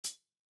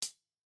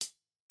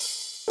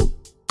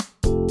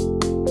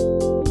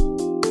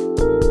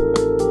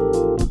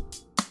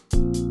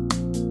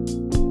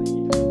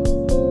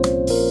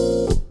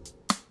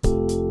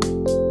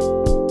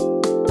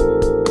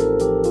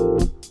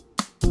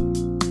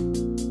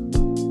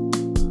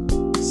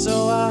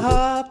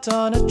hopped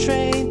on a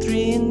train,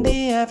 3 in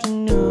the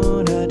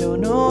afternoon. I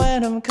don't know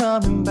when I'm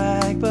coming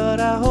back, but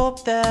I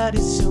hope that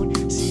it's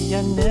soon. See,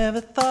 I never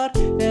thought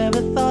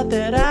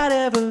that I'd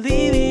ever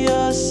leave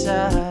your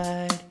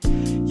side,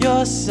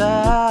 your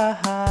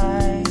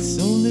side. It's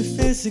only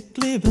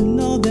physically, but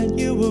know that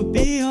you will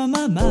be on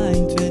my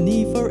mind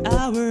 24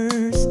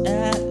 hours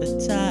at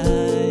a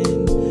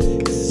time.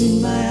 'Cause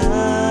in my eyes,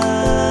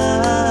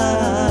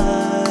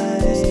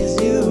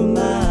 you are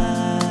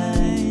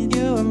mine,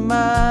 you are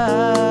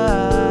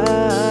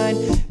mine.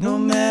 No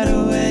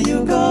matter where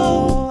you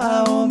go,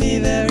 I won't be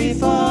very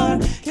far.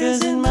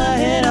 'Cause in my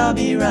head I'll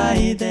be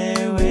right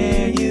there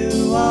where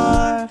you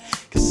are.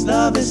 'Cause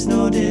love is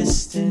no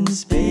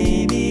distance,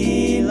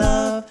 baby,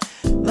 love.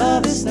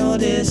 Love is no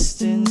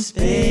distance,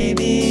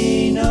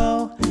 baby,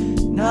 no.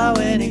 Not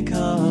when it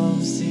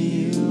comes to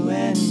you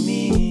and me.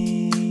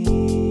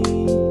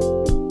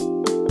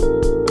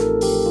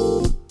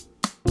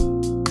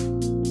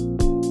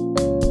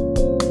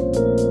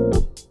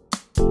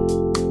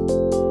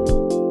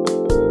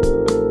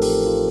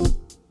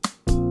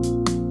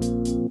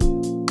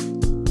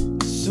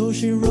 So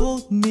she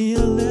wrote me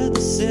a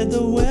letter, said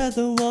the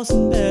weather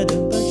wasn't better,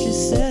 but she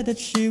said that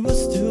she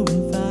was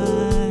doing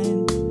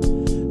fine.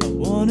 I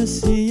wanna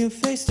see you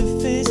face to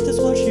face, that's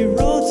what she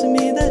wrote to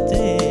me that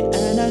day,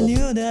 and I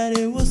knew that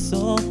it was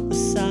all a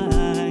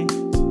sign.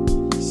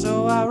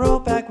 So I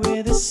wrote back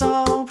with a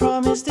song,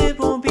 promised it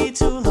won't be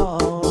too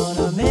long.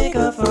 Wanna make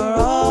up for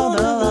all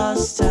the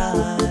lost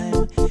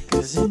time.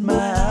 'Cause in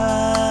my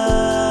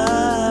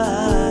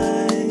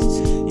eyes,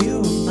 you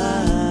are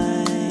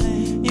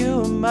mine, you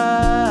are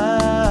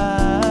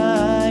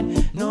mine.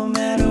 No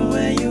matter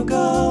where you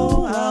go,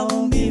 I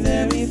won't be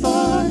very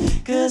far.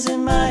 'Cause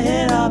in my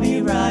head I'll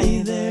be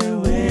right there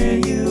where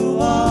you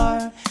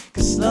are.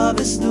 'Cause love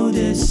is no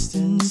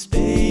distance,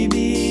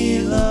 baby,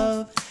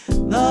 love.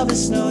 Love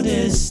is no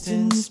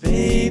distance,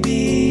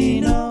 baby,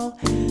 no.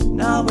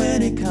 Not when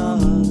it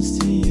comes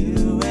to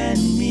you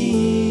and me.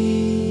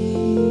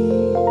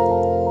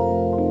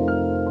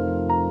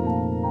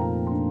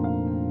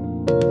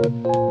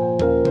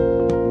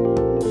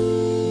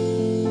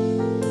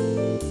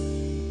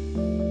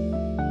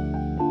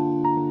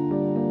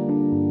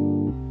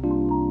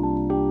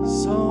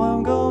 So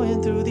I'm going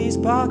through these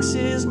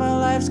boxes, my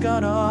life's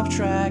gone off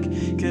track.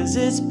 'Cause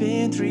it's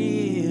been 3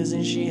 years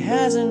and she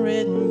hasn't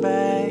written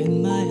back.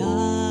 In my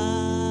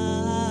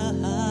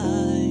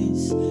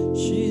eyes,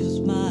 she's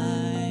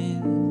mine.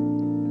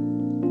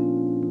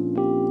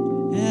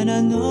 And I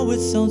know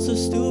it sounds so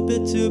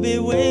stupid to be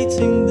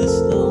waiting this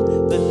long,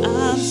 but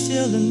I'm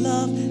still in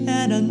love,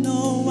 and I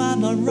know I'm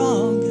not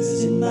wrong.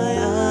 'Cause in my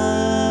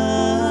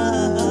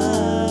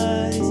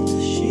eyes,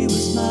 she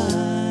was mine,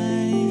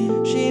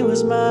 She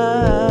was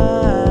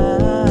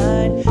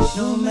mine.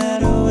 No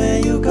matter where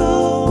you go,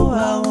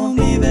 I won't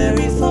be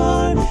very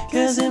far.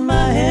 'Cause in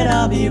my head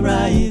I'll be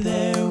right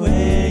there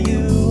where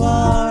you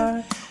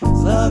are.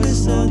 Love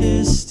is no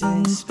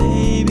distance,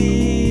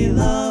 baby,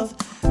 love.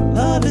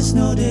 Love is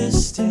no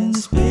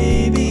distance,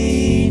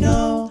 baby,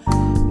 no.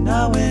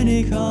 Not when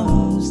it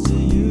comes to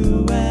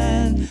you,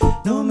 and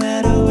no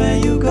matter where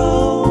you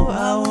go,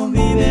 I won't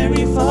be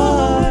very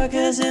far.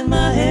 'Cause in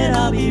my head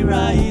I'll be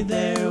right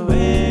there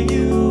where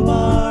you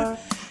are.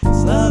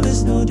 Love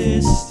is no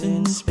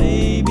distance,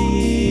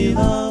 baby,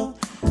 love.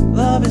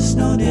 Love is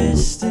no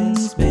distance.